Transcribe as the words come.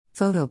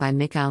Photo by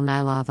Mikhail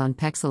Nilov on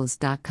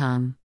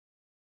Pexels.com.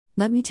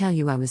 Let me tell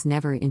you, I was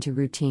never into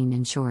routine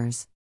and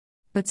chores.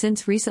 But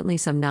since recently,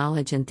 some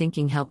knowledge and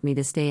thinking helped me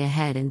to stay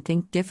ahead and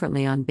think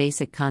differently on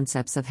basic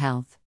concepts of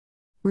health.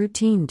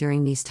 Routine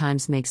during these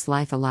times makes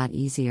life a lot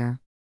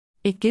easier.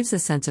 It gives a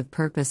sense of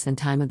purpose, and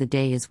time of the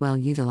day is well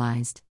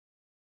utilized.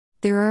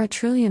 There are a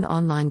trillion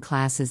online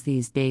classes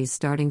these days,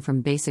 starting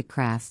from basic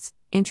crafts,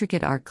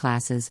 intricate art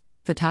classes,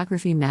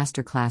 photography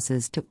master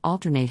classes to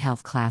alternate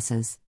health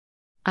classes.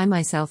 I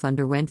myself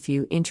underwent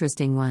few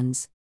interesting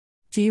ones.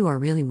 Few are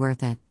really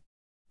worth it.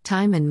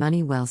 Time and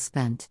money well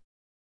spent.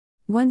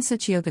 One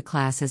such yoga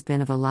class has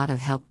been of a lot of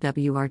help.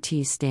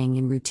 WRT staying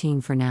in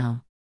routine for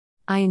now.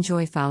 I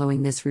enjoy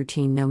following this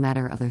routine no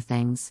matter other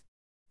things.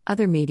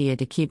 Other media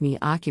to keep me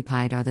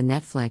occupied are the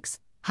Netflix,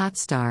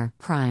 Hotstar,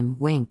 Prime,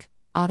 Wink,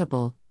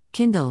 Audible,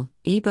 Kindle,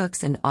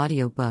 ebooks and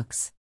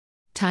audiobooks.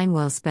 Time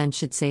well spent,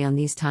 should say, on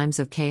these times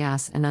of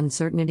chaos and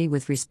uncertainty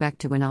with respect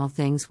to when all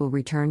things will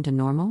return to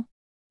normal?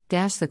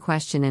 The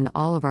question in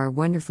all of our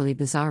wonderfully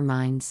bizarre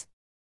minds.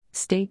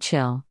 Stay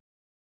chill.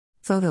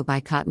 Photo by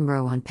Cotton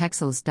Row on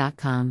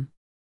Pexels.com.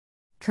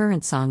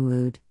 Current song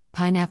mood: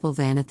 Pineapple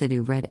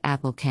Vanathadu, Red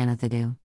Apple Canathadu.